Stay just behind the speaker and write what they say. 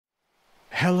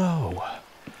Hello,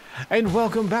 and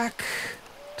welcome back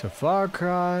to Far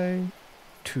Cry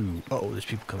 2. Uh oh, there's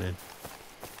people coming in.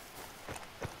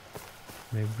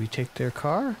 Maybe we take their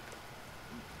car?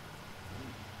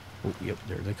 Oh, yep,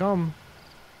 there they come.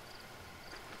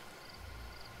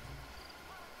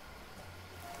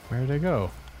 Where'd they go?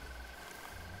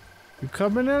 You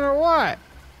coming in or what?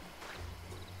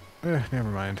 Never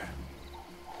mind.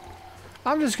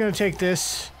 I'm just gonna take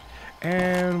this,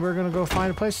 and we're gonna go find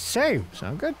a place to save.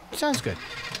 Sound good? Sounds good.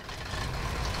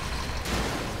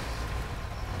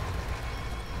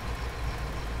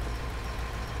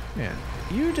 Man,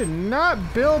 you did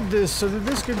not build this so that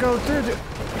this could go through the...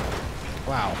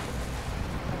 Wow.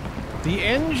 The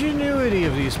ingenuity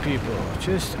of these people,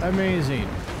 just amazing.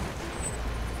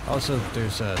 Also,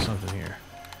 there's something here.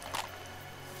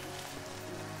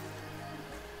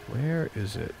 Where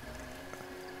is it?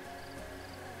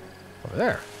 Over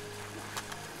there.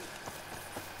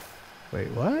 Wait,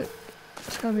 what?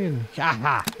 It's gotta be in...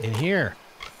 Haha! In here!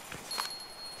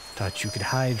 Thought you could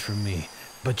hide from me,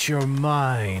 but you're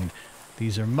mine.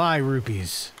 These are my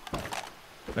rupees.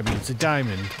 I mean, it's a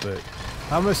diamond, but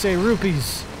I'm gonna say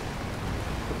rupees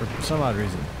for some odd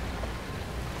reason.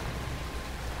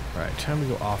 Alright, time to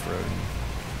go off-roading.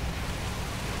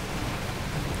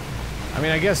 I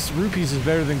mean, I guess rupees is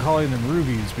better than calling them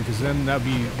rubies, because then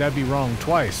that'd be wrong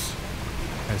twice.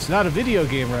 And it's not a video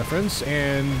game reference,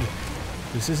 and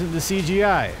this isn't the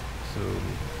CGI, so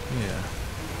yeah.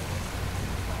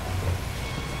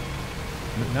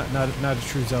 Not a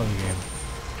true Zelda game.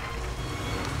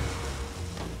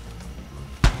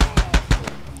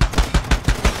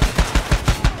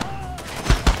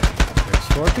 There's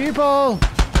 4 people.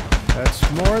 That's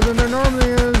more than there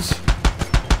normally is.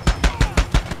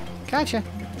 Gotcha.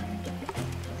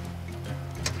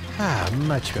 Ah,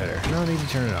 much better. No need to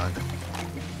turn it on.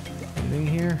 Anything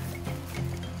here?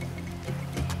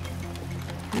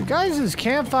 You guys'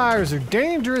 campfires are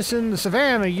dangerous in the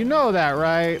savannah. You know that,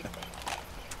 right?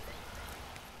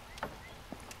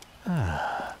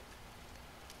 Ah.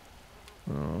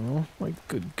 Oh, my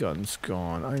good gun's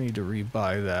gone. I need to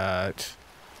rebuy that.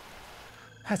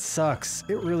 That sucks.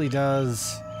 It really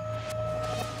does.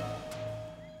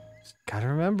 Gotta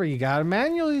remember, you gotta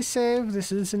manually save.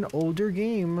 This is an older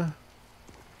game.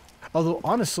 Although,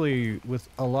 honestly, with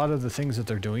a lot of the things that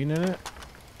they're doing in it,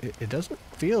 it doesn't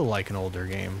feel like an older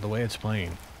game, the way it's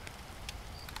playing.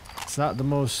 It's not the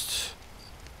most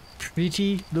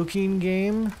pretty-looking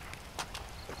game,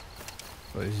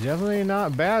 but it's definitely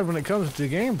not bad when it comes to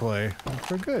gameplay.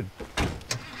 They're good.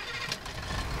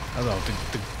 Although,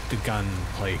 the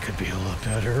gunplay could be a lot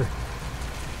better.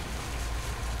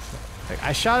 Like,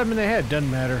 I shot him in the head, doesn't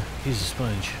matter. He's a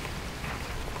sponge.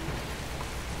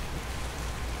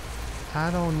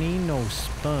 I don't need no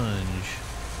sponge.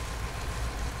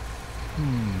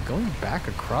 Going back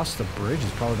across the bridge is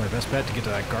probably my best bet to get to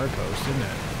that guard post, isn't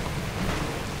it?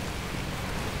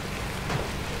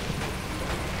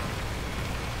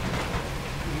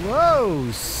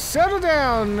 Whoa! Settle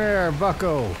down there,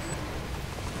 bucko!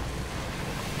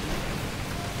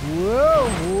 Whoa,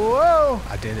 whoa!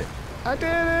 I did it. I did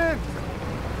it!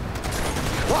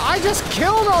 Well, I just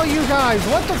killed all you guys!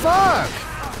 What the fuck?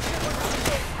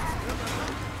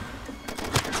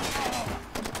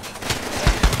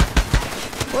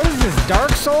 What is this,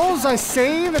 Dark Souls? I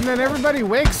save and then everybody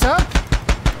wakes up?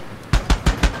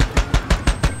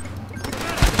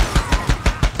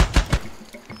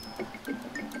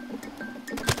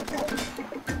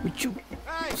 Would you...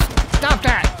 Stop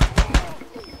that!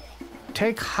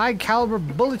 Take high caliber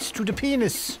bullets to the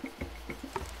penis.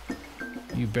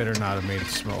 You better not have made it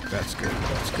smoke. That's good.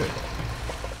 That's good.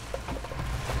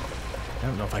 I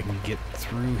don't know if I can get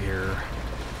through here.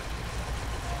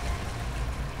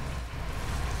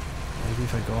 Maybe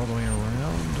if I go all the way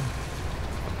around.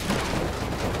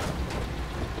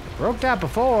 Broke that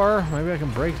before. Maybe I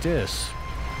can break this.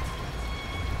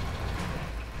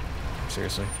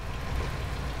 Seriously.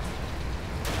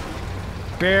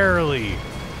 Barely.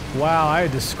 Wow, I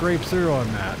had to scrape through on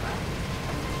that.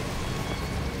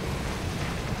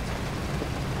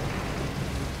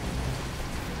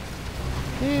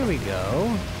 Here we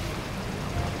go.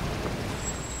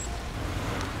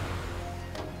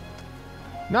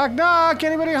 Knock knock,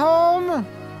 anybody home?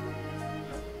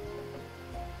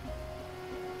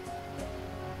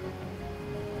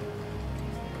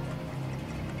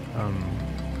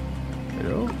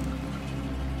 Hello?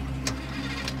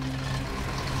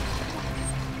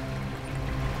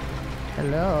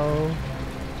 Hello?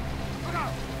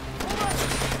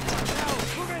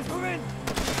 Move in!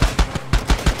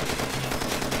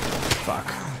 Fuck.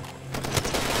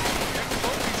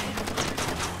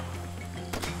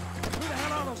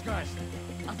 last.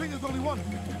 I think there's only one.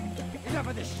 Enough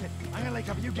of this shit. I'm gonna lay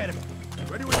cover. You get him.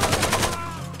 Ready when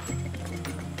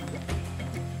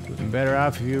Would be better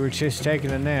off if you were just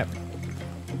taking a nap.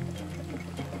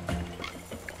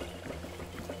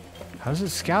 How's it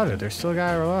scouted? There's still a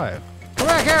guy alive. Come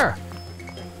back here!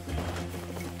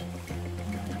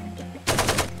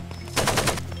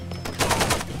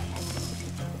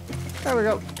 There we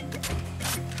go.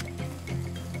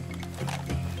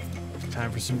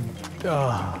 Time for some...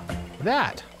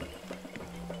 that!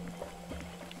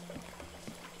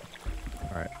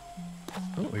 Alright.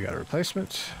 Oh, we got a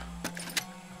replacement.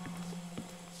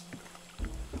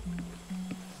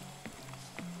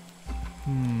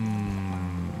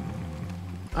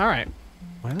 Alright.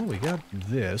 Well, we got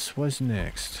this. What's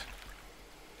next?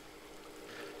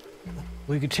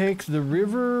 We could take the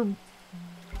river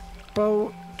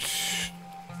boat.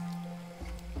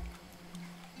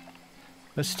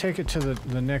 Let's take it to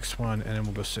the next one and then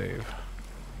we'll go save.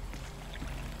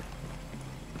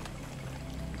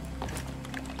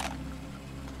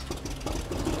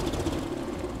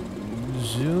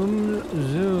 Zoom,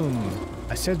 zoom.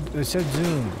 I said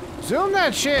zoom. Zoom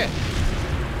that shit!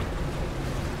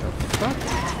 The fuck?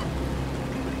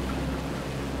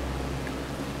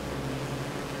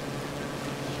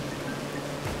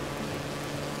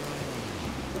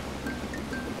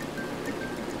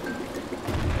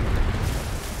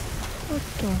 What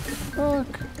the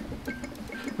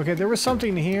fuck? Okay, there was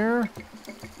something here.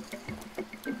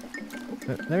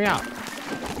 Let me out.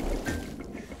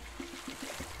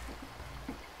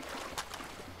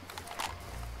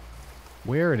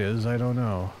 Where it is, I don't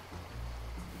know.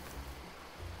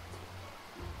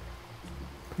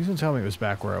 Please don't tell me it was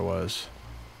back where I was.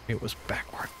 It was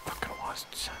back where I fucking was,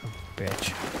 son of a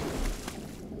bitch.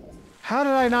 How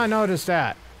did I not notice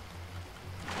that?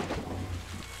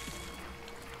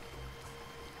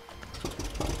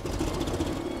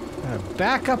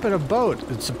 Back up in a boat.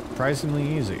 It's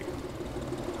surprisingly easy.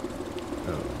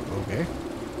 Oh, okay.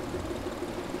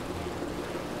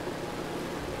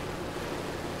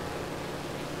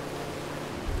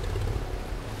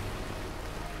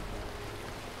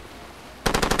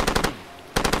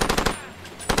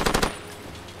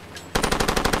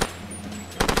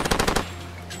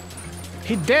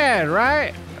 He dead,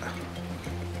 right?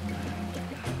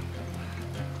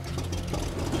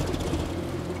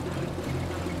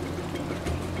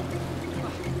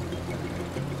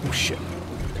 Oh shit.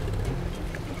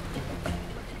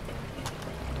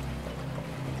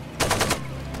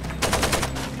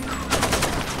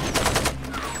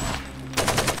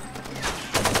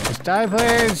 Just die,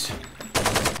 please.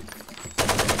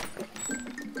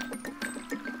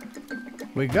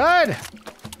 We good?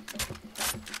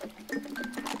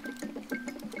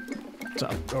 It's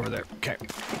up over there. Okay.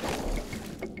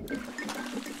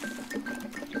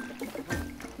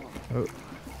 Oh.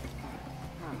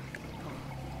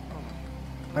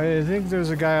 I think there's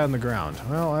a guy on the ground.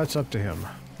 Well, that's up to him.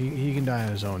 He can die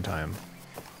in his own time.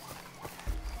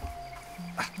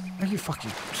 Are you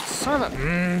fucking son of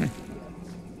a...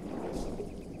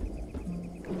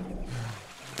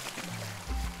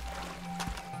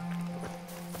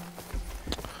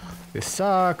 This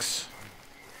sucks.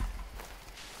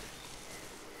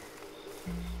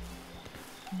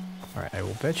 Alright, I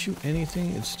will bet you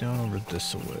anything it's down over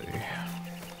this way.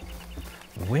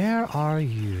 Where are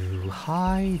you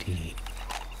hiding?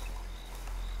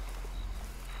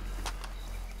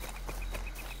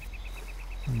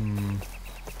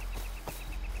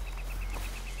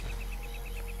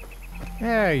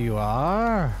 There you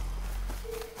are.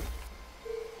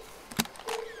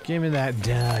 Give me that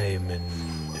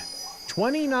diamond.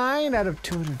 29 out of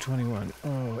 221.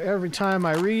 Oh, every time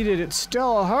I read it, it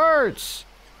still hurts.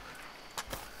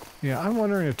 Yeah, I'm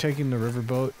wondering if taking the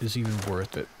riverboat is even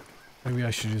worth it. Maybe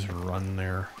I should just run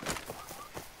there.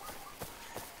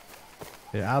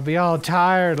 Yeah, I'll be all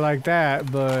tired like that,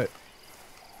 but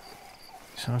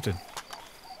just don't have to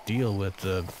deal with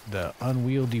the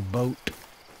unwieldy boat.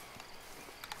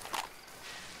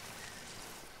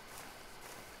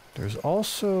 There's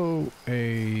also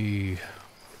a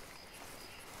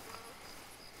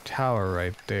tower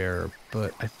right there,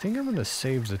 but I think I'm gonna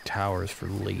save the towers for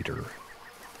later.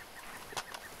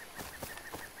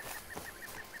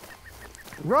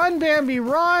 Run, Bambi,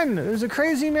 run! There's a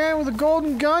crazy man with a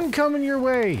golden gun coming your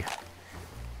way.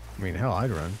 I mean, hell,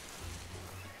 I'd run.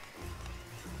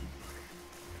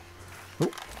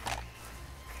 Oh.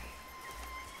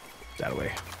 That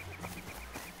way.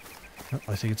 Oh,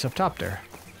 I think it's up top there.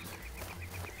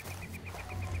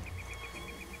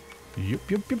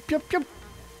 Yup, yup, yup, yup, yup.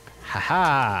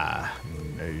 Haha.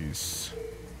 Nice.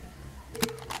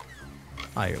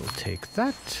 I will take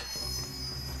that.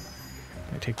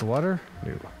 Can I take the water?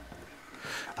 No.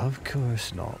 Of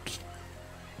course not.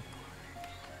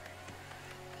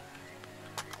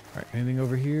 Alright, anything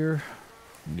over here?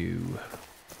 No.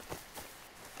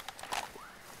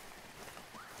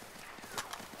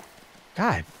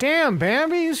 God damn,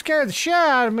 Bambi, you scared the shit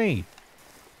out of me.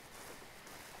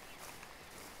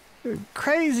 You're a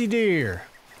crazy deer.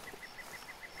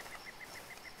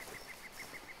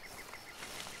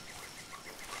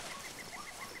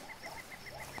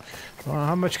 Well,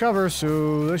 how much cover, so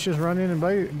let's just run in and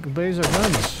blaze our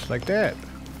guns like that.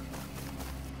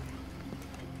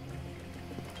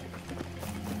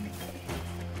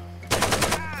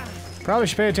 Probably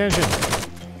should pay attention.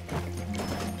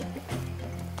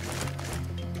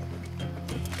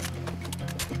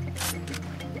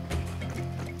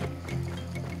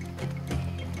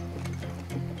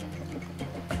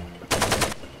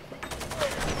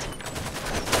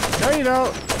 No, you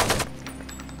don't.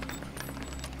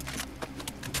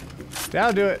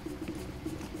 That'll do it.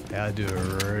 That'll do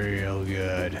it real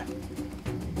good.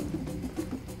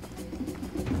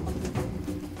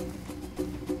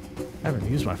 I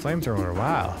haven't used my flamethrower in a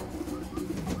while.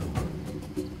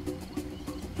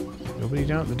 Nobody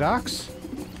down at the docks?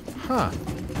 Huh.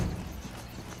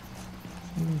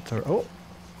 Oh.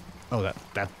 Oh,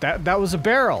 that was a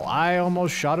barrel. I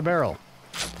almost shot a barrel.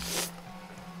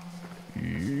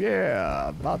 Yeah,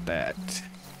 about that.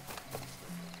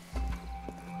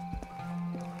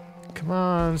 Come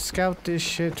on, scout this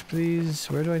shit, please.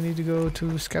 Where do I need to go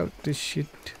to scout this shit?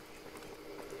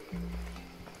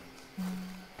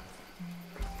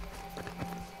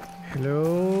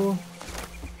 Hello?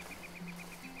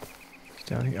 It's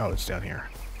down here. Oh, it's down here.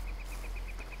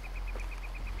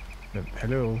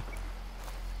 Hello?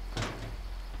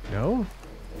 No?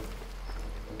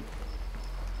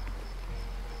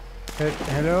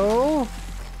 Hello?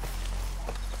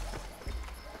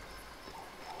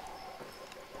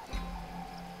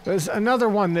 There's another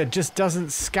one that just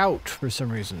doesn't scout for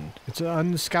some reason. It's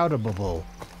unscoutable.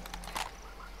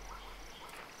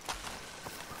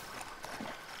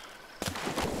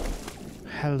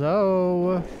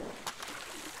 Hello?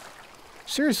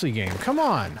 Seriously, game, come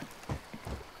on.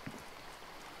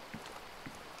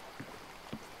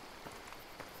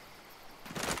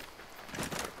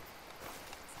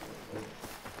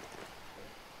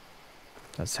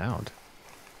 That sound.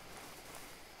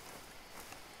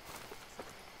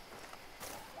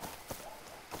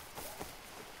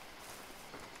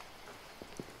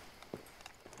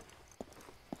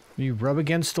 You rub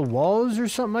against the walls or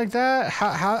something like that?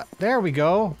 How, there we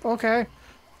go. Okay.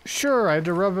 Sure, I had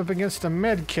to rub up against a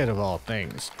med kit of all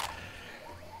things.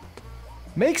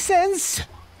 Makes sense.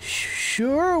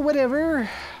 Sure, whatever.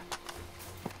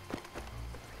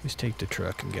 Let's take the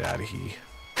truck and get out of here.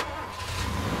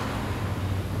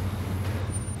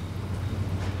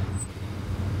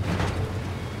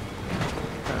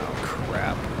 Oh,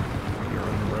 crap. You're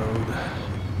on the road.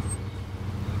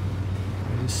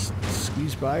 Just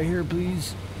squeeze by here,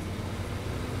 please.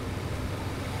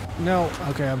 No.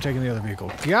 Okay, I'm taking the other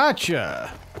vehicle.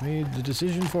 Gotcha! Made the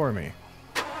decision for me.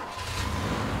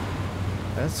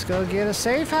 Let's go get a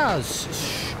safe house,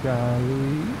 shall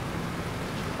we?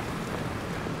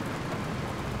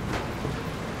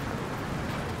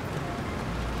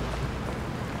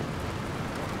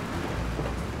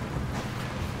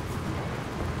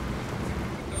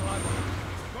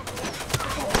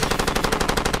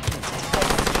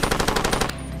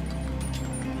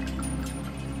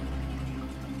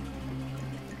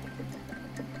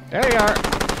 There you are.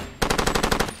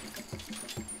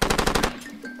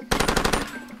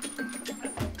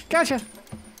 Gotcha.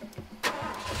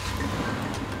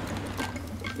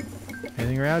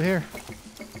 Anything around here?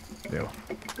 No.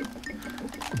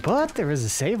 But there is a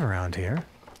save around here.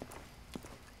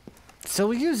 So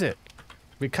we use it.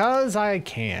 Because I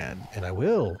can. And I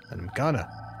will. And I'm gonna.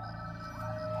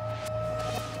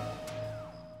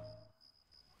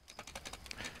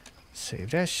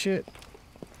 Save that shit.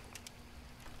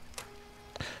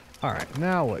 Alright,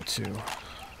 now what to?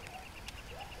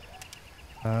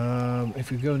 If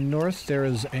we go north, there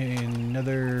is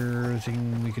another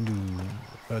thing we can do.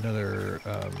 Another,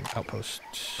 outpost.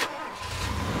 So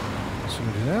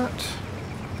we'll do that.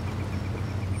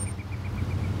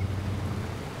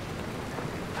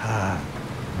 Ah,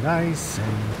 nice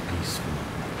and peaceful.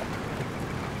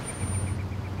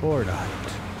 Or not.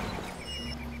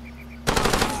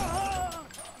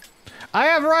 I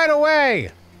have right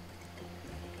away!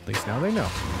 At least now they know.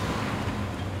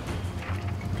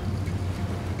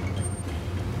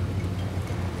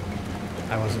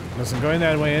 I wasn't going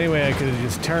that way anyway. I could have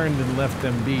just turned and left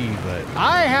them be, but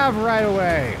I have right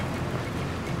away.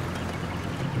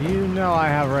 You know I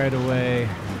have right away.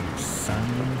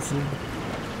 Sons of...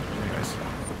 Anyways.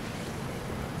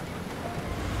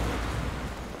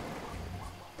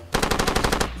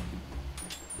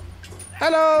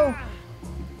 Hello!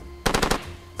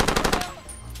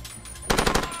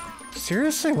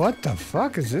 Seriously, what the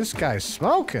fuck is this guy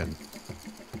smoking?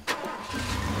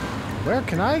 Where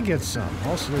can I get some?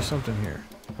 Also, there's something here.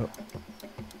 Oh.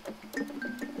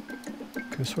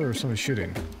 Could swear there's somebody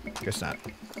shooting. Guess not.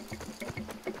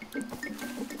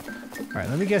 Alright,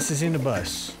 let me guess this in the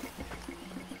bus.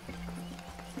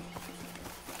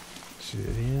 Is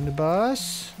it in the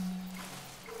bus?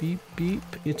 Beep, beep,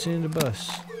 it's in the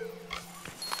bus.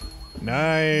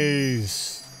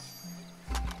 Nice!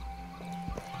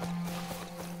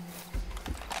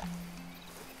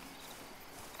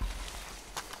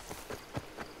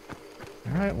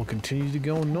 Alright, we'll continue to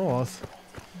go north.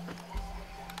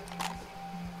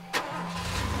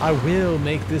 I will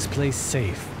make this place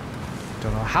safe.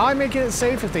 Don't know how I'm making it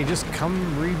safe if they just come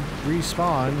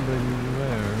respawn, but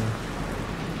whatever.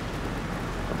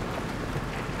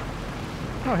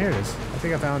 Oh, here it is. I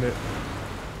think I found it.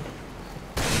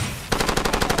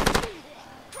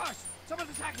 Gosh,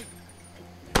 someone's attacking.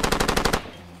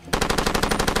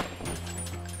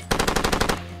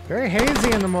 Very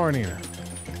hazy in the morning.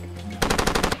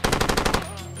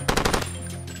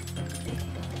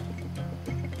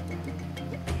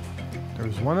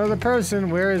 There's one other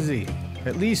person. Where is he?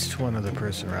 At least one other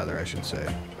person, rather, I should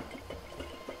say.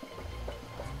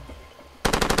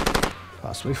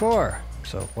 Possibly four.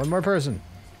 So, one more person.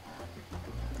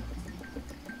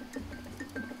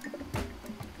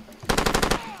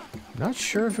 Not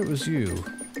sure if it was you,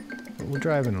 but we'll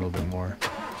drive in a little bit more.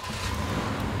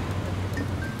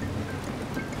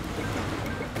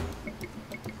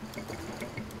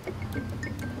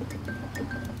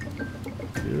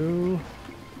 Two.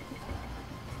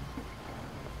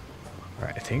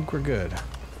 Alright, I think we're good.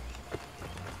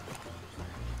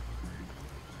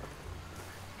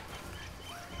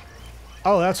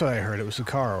 Oh, that's what I heard. It was a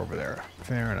car over there.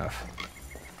 Fair enough.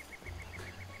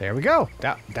 There we go.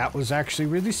 That was actually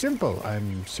really simple.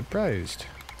 I'm surprised.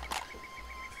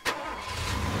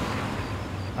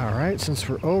 Alright, since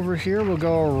we're over here, we'll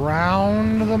go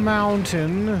around the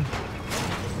mountain and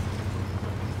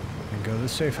go to the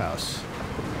safe house.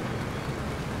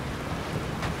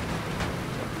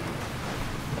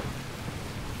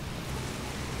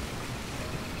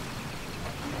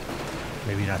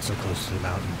 Maybe not so close to the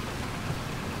mountain.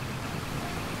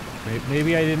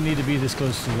 Maybe I didn't need to be this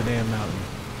close to the damn mountain.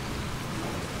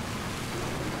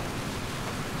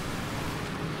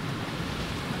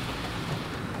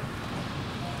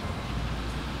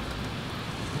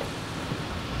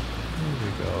 Here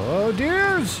we go. Oh,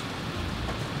 deers!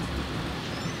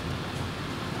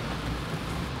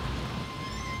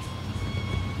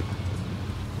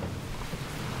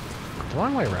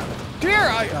 Wrong way around. Deer!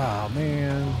 Oh,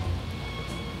 man.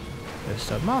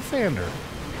 Messed up my fender.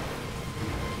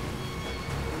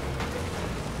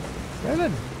 Is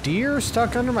that a deer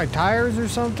stuck under my tires or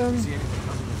something?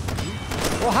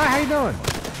 Well, hi, how you doing?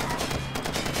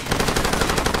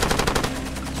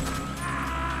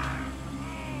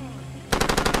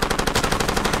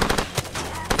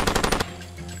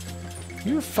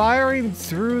 You're firing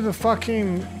through the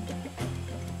fucking...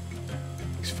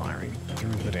 He's firing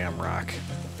through the damn rock.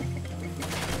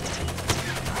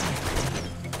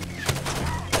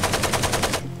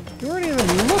 You weren't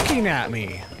even looking at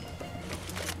me.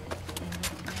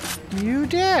 You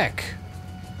dick!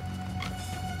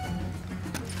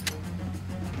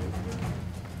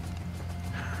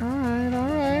 Alright,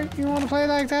 alright. You wanna play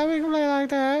like that? We can play like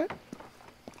that.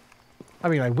 I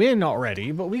mean, I win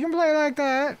already, but we can play like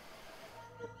that.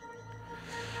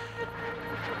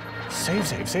 Save,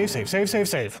 save, save, save, save, save,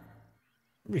 save.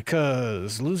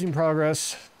 Because losing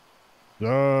progress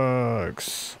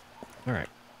sucks. Alright.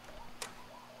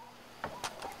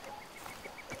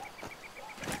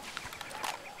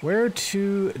 Where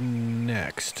to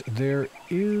next? There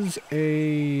is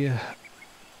a...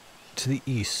 To the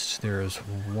east, there is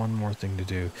one more thing to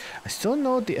do. I still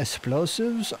know what the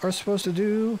explosives are supposed to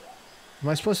do. Am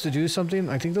I supposed to do something?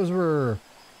 I think those were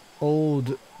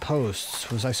old posts.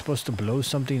 Was I supposed to blow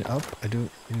something up? I don't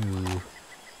know.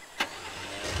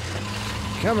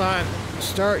 Come on,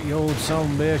 start, you old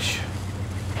son of a bitch.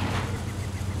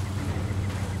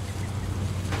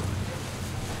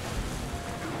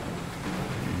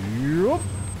 Yup.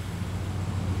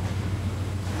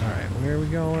 Alright, where are we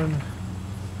going?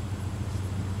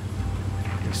 I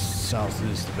guess south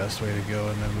is the best way to go,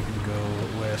 and then we can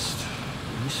go west.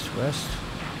 East, west,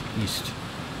 east.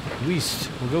 West.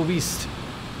 We'll go west.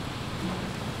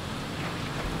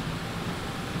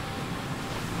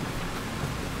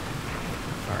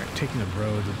 Alright, taking the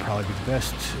road would probably be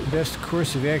the best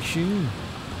course of action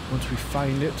once we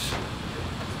find it.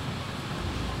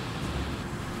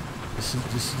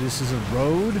 This is a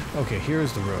road? Okay,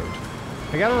 here's the road.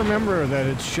 I gotta remember that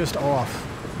it's just off.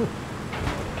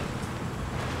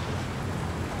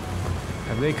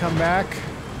 Have they come back?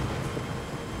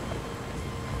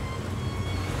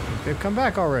 They've come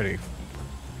back already.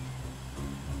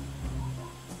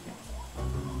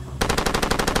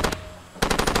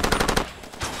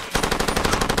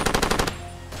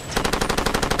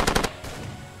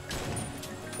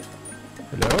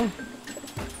 Hello?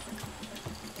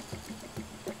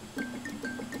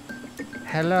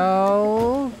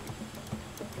 Hello?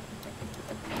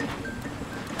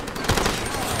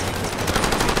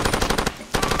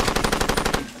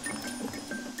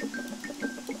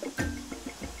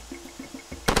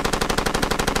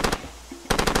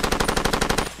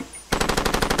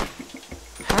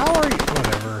 How are you?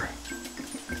 Whatever.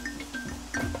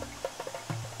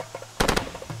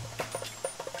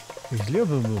 He's little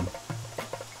boom boom.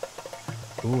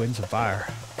 Ooh, and some fire.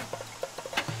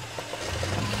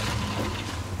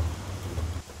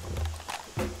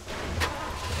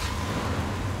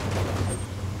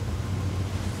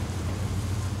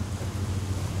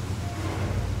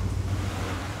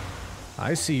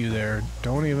 I see you there.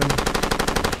 Don't even...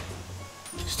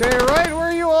 Stay right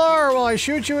where you are while I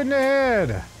shoot you in the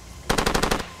head.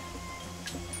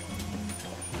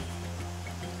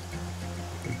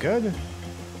 We good?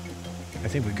 I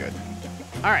think we're good.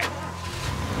 Alright.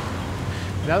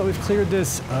 Now that we've cleared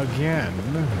this again...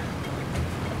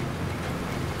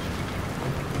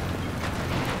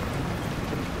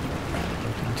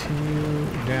 we'll continue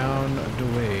down the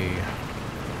way.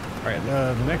 Alright,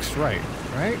 the next right,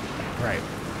 right? Right.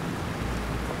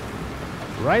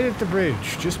 Right at the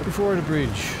bridge, just before the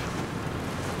bridge.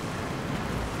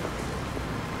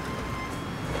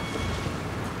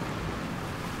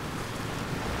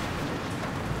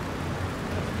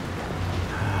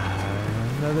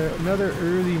 Another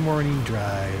early morning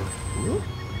drive. Whoop.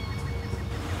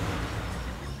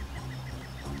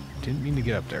 Didn't mean to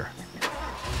get up there.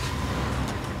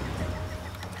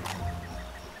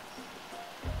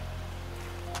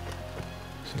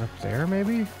 Is it up there,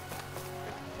 maybe?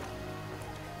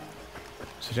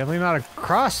 So definitely not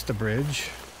across the bridge.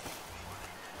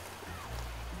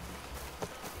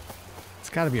 It's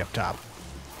gotta be up top.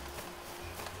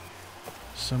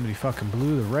 Somebody fucking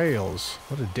blew the rails.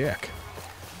 What a dick.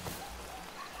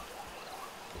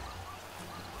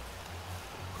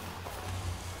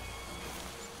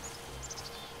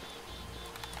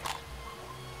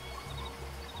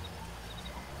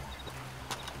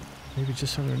 Maybe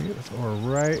just underneath, or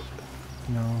right?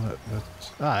 No,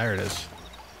 that's... Ah, there it is.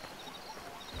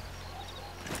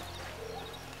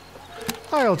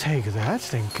 I'll take that,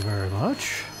 thank you very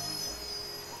much.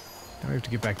 Now we have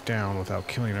to get back down without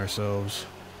killing ourselves.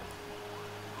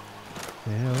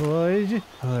 Yeah,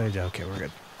 okay, we're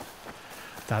good.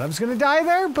 Thought I was gonna die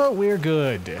there, but we're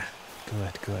good. Good.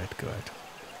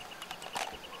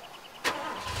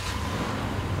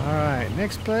 Alright,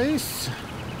 next place.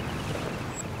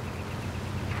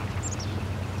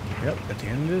 Yep, at the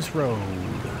end of this road.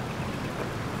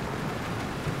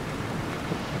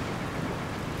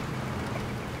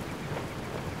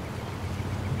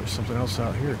 There's something else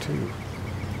out here, too.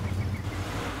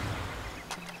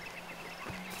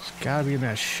 It's gotta be in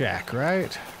that shack,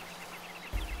 right?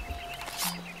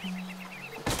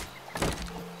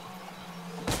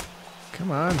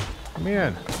 Come on, come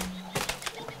in.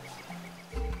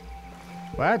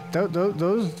 What?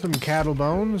 Those some cattle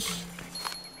bones?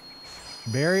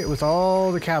 Bury it with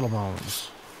all the cattle bones.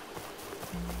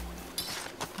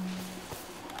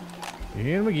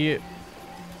 In we get.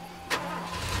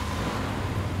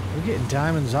 We're getting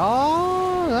diamonds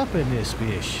all up in this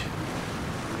fish.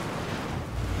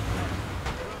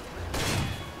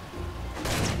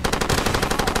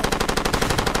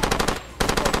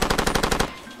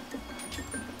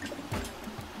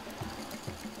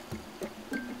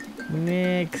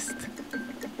 Next.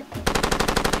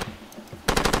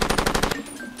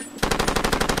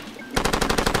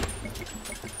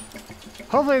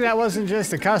 Hopefully that wasn't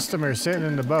just a customer sitting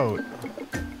in the boat.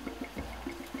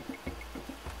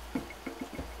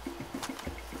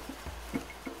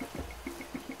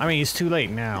 I mean, it's too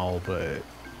late now, but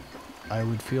I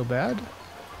would feel bad?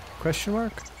 Question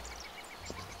mark?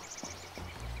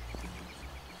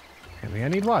 Maybe I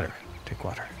need water. Take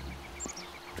water.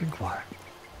 Drink water.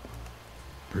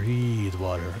 Breathe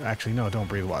water. Actually, no, don't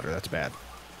breathe water. That's bad.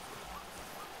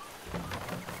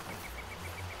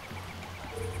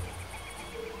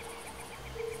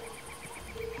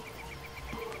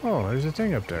 Oh, there's a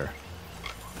thing up there.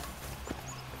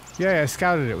 Yeah, I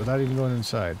scouted it without even going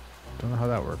inside. Don't know how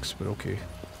that works, but okay.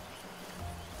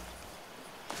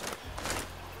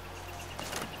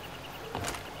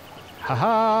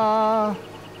 Haha!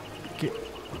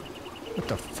 What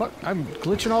the fuck? I'm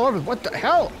glitching all over. What the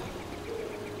hell?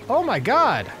 Oh my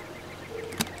god!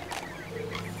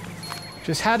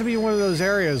 Just had to be one of those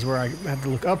areas where I had to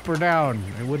look up or down.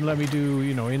 It wouldn't let me do,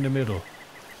 you know, in the middle.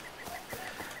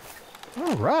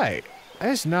 Alright.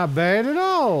 That's not bad at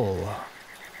all.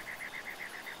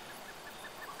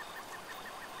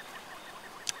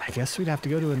 I guess we'd have to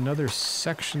go to another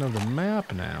section of the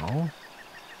map now.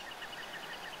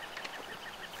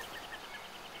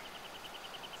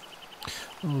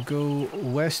 We'll go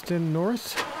west and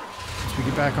north as we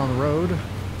get back on the road.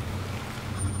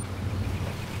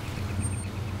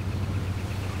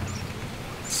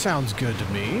 Sounds good to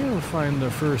me. We'll find the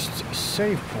first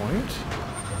save point.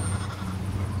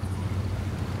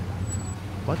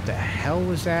 What the hell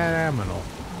was that aminal?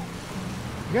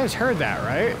 You guys heard that,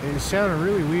 right? It sounded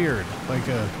really weird, like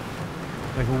a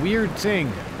weird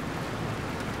thing.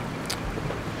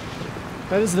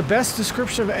 That is the best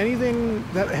description of anything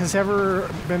that has ever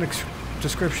been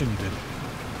descriptioned,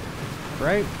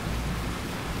 right?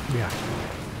 Yeah.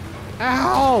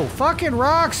 Ow! Fucking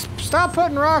rocks! Stop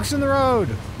putting rocks in the road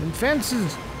and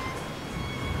fences.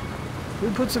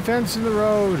 Who puts a fence in the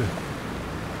road?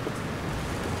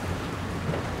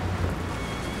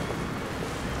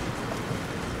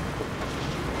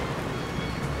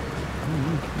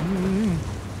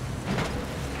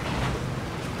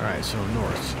 Alright, so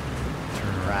north.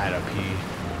 Turn right up here.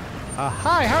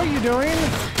 Hi, how are you doing?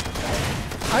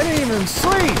 I didn't even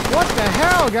sleep! What the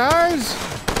hell, guys?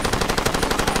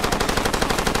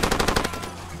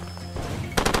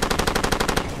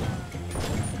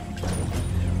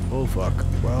 Oh fuck.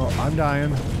 Well, I'm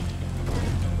dying.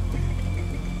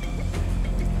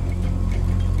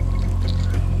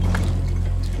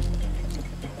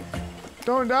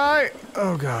 Don't die!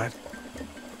 Oh god.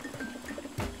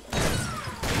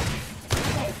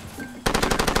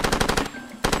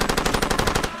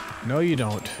 No, you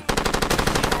don't.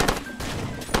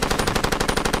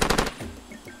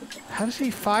 How does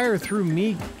he fire through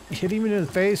me, hit him in the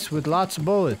face with lots of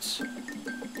bullets?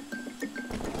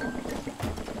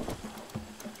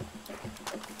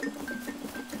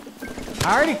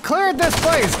 I already cleared this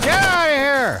place! Get out of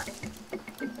here!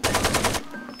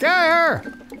 Get out of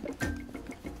here!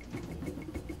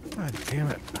 God damn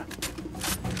it.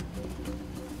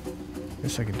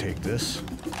 Guess I can take this.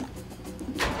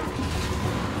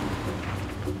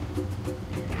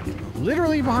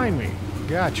 Literally behind me.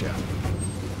 Gotcha.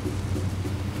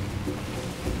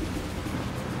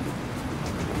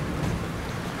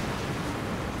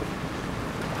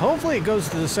 Hopefully it goes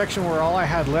to the section where all I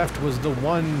had left was the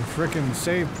one frickin'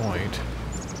 save point.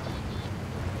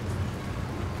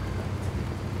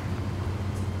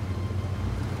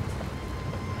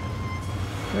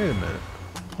 Wait a minute.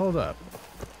 Hold up.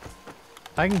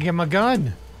 I can get my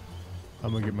gun.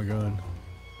 I'm gonna get my gun.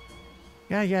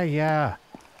 Yeah.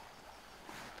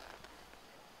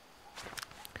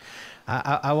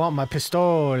 I want my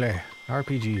pistole.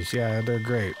 RPGs, yeah, they're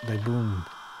great. They boom.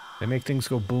 They make things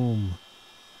go boom.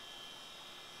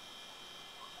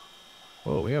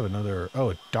 Whoa, we have another...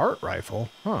 Oh, a dart rifle?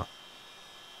 Huh.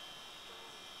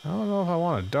 I don't know if I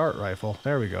want a dart rifle.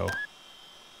 There we go.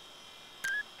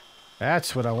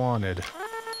 That's what I wanted.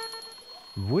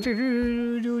 Much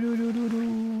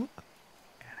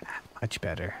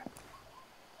better.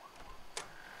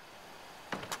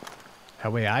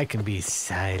 That way I can be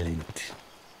silent.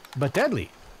 But deadly.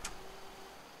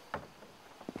 I'll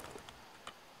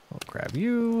grab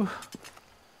you.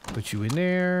 Put you in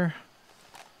there.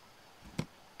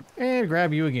 And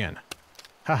grab you again.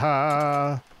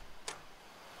 Haha.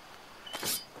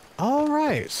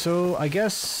 Alright, so I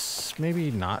guess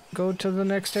maybe not go to the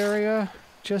next area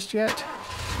just yet.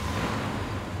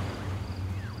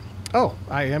 Oh,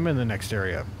 I am in the next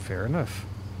area. Fair enough.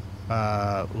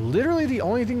 Literally the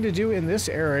only thing to do in this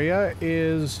area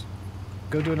is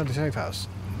go to another safe house.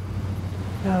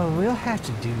 No, we'll have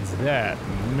to do that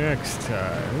next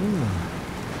time.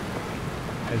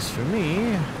 As for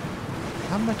me,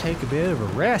 I'm gonna take a bit of a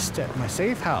rest at my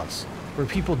safe house where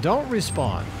people don't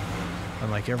respawn,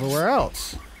 unlike everywhere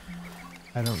else.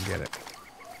 I don't get it.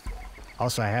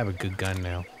 Also, I have a good gun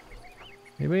now.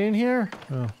 Anybody in here?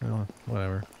 Oh, no,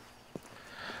 whatever.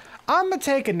 I'm gonna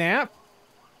take a nap.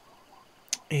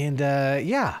 And,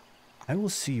 yeah. I will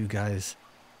see you guys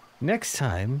next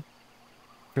time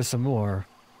for some more.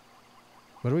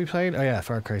 What are we playing? Oh, yeah,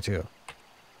 Far Cry 2.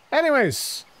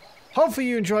 Anyways, hopefully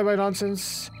you enjoy my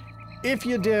nonsense. If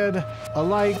you did, a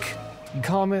like,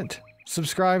 comment,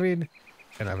 subscribing,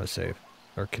 and I'm gonna save.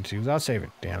 Or continue without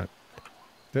saving, damn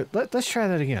it. Let's try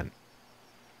that again.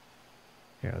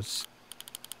 Yeah, it's...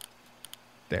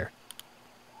 There.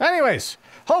 Anyways,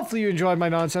 hopefully you enjoyed my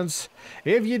nonsense.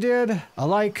 If you did, a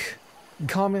like,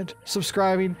 comment,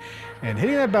 subscribing, and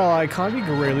hitting that bell icon would be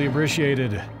greatly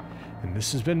appreciated. And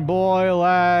this has been Boy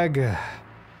Lag.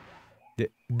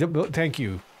 Thank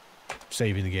you,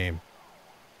 saving the game.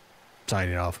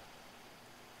 Signing off.